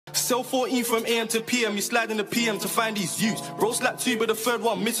Sell 14 from AM to PM, you slide in the PM to find these youths. Bro slap 2 but the third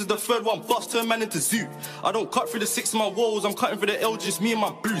one misses, the third one bust, turn man into zoo. I don't cut through the 6 of my walls, I'm cutting through the L, just me and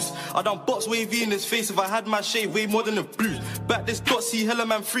my Bruce. I done box wavy in his face, if I had my shade, way more than a bruise. Back this dot, see hella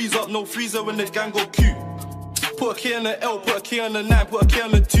man freeze up, no freezer when the gang go cute. Put a K on the L, put a K on the 9, put a K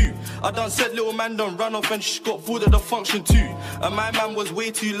on the 2. I done said little man done ran off and got bored at the function too. And my man was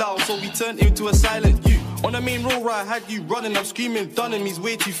way too loud, so we turned him to a silent you. On the main road where I had you running, I'm screaming, done him, he's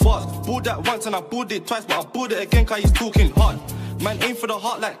way too fast. Bored that once and I bored it twice, but I bored it again cause he's talking hard. Man aim for the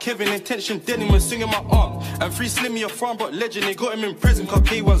heart like Kevin, intention dead him when swinging my arm. And free Slimmy a front but legend, they got him in prison cause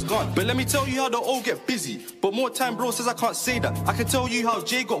K1's gone. But let me tell you how the old get busy. But more time bro says I can't say that. I can tell you how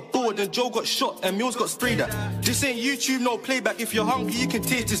Jay got bored and Joe got shot and Mills got sprayed at. This ain't YouTube, no playback. If you're hungry you can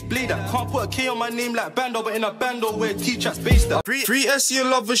taste this blade at. Can't put a K on my name like Bando, but in a bando where T-Chat's based at. Free SE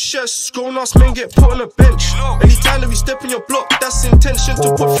and love a chest, grown ass men get put on a bench. Anytime that we step in your block, that's intention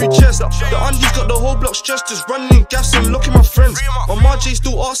to put through chest. The undies got the whole block stressed, just running gas and looking my friends. My Marjay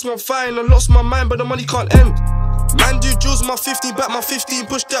still asks me I'm fine, I lost my mind but the money can't end. Man do drills my 15, back my 15,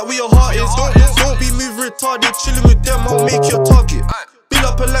 push that where your heart is. Don't be moving retarded, chilling with them, I'll make your target. Build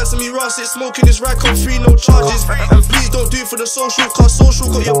up a lance and me russ it, smoking this rag come free, no charges. And please don't do it for the social, cause social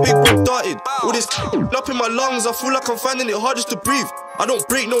got your big bro darted. All this up in my lungs, I feel like I'm finding it hardest to breathe. I don't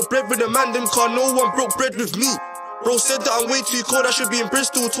break no bread with the man, them car no one broke bread with me. Bro said that I'm way too cold, I should be in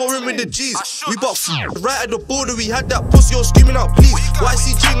Bristol, touring with the G's. We bought right at the border, we had that pussy all screaming out please.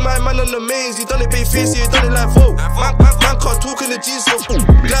 YC Ching, my man on the mains, he done it pay face, he done it like Vogue. Man can't talk in the G's, so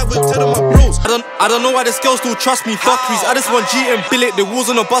glad we're telling my bros. I don't know why this girl still trust me, fuckeries. I just want G and billet, the wheels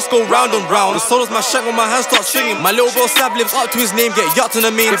on the bus go round and round. The solos my shank when my hands start swinging. My little bro slab lives up to his name, get yacht on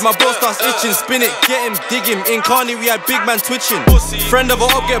the main. If my bro starts itching, spin it, get him, dig him. In Carney we had big man twitching. Friend of a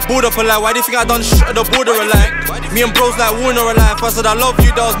up get bored up a lie, why do you think I done shit at the border a lie? Me and bros like Warner a lie, if I said I love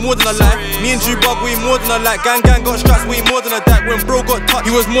you, that was more than a lie. Me and Drew Bug, we more than a lie. Gang got straps, way more than a dat. When bro got touched,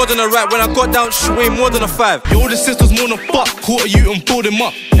 he was more than a rat. When I got down, way more than a 5. Your older sister's more than fuck, caught a you and pulled him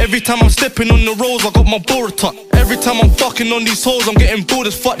up. Every time I'm stepping on the rolls, I got my bora tuck. Every time I'm fucking on these hoes, I'm getting bored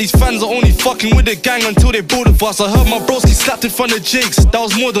as fuck. These fans are only fucking with the gang until they bored of us. I heard my broski slapped in front of Jakes, that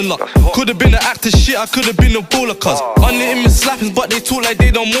was more than luck. Could've been an actor shit, I could've been a baller cuz. Unlimited slappings, but they talk like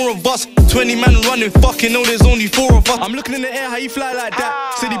they done more of us. 20 man running, fucking know there's only 4 of us. I'm looking in the air, how you fly like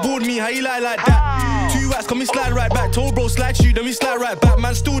that? Said he bored me, how you lie like that? 2 rats, come me slide right back. Told bro slide you, then we slide right back.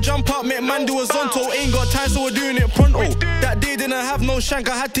 Man still jump up, make man do a zonto. Ain't got time, so we're doing it pronto. That day didn't have no shank,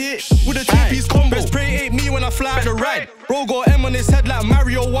 I had to hit with a 2-piece combo. Best pray ain't me when I fly the ride. Bro got M on his head like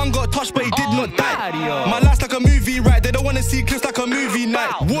Mario. One got touched, but he did not die. My life's like a movie, right? They don't wanna see clips like a movie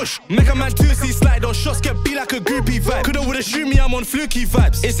night. Whoosh, make a man 2C slide. Those shots get beat like a groupie vibe. Coulda woulda shoot me, I'm on fluky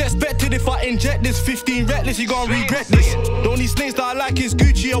vibes. It's expected if I inject this 15 reckless, you gon' regret this. The only snakes that I like is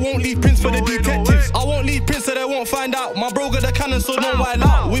Gucci. I won't leave prints for the detectives. I won't leave prints so they won't find out. My bro got the cannon, so don't wild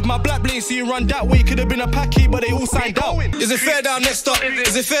out. With my black blade, see run that way. Could've been a packy, but they all signed out. Is it fair that I'm next up?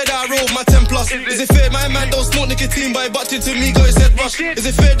 Is it fair that I roll my 10 plus? Is it fair my man don't smoke nicotine, but he bucked into me, got his head rush? Is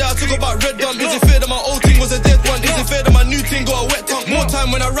it fair that I talk about red rum? Is it fair that my old thing was a dead one? Is it fair that my new thing got a wet tongue? More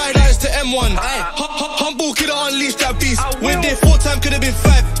time when I ride eyes to M1. Humble coulda unleashed that beast. Went there 4 times, could've been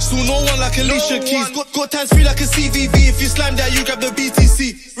 5. Still no one like Alicia Keys. Got times 3 like a CVV. If you slam that, you grab the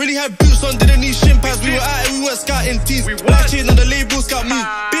BTC. Really had boots on, didn't need shin pads. We were out and we weren't scouting tees. Black chain on the label scout me.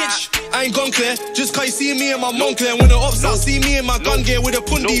 Bitch, I ain't gone clear. Just cause you see me and my Montclair. When the ops out, see me in my gun gear with a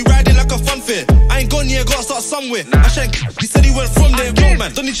pundi riding like a fun fair. I ain't gone yet, gotta start somewhere. I shank, he said he went from there. No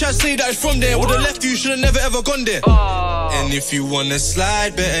man, don't you try to say that it's from there. Would've left you, should've never ever gone there. And if you wanna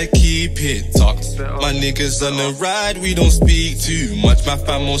slide, better keep it tucked. My niggas on the ride, we don't speak too much. My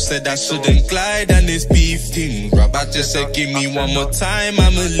famo said I shouldn't glide and this beef thing rub. I just said give me one more time,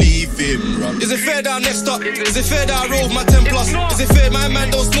 I'ma leave him rub. Is it fair that I'm next up? Is it fair that I roll my 10 plus? Is it fair my man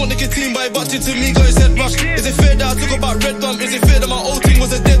don't smoke nicotine, but he bucked into me, got his head rushed? Is it fair that I talk about red rum? Is it fair that my old thing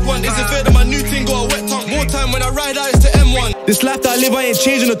was a dead one? Is it fair that my new thing got a wet tongue? More time when I ride eyes to M1. This life that I live, I ain't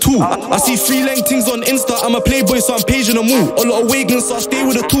changing at all. I see 3-length things on Insta, I'm a playboy, so I'm paging them all. A lot of wagons, so I stay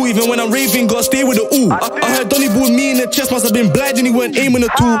with the tool. Even when I'm raving, gotta stay with the ooh. I heard Donny balled me in the chest, must have been blind and he weren't aiming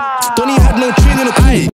at all. Donny had no training at all.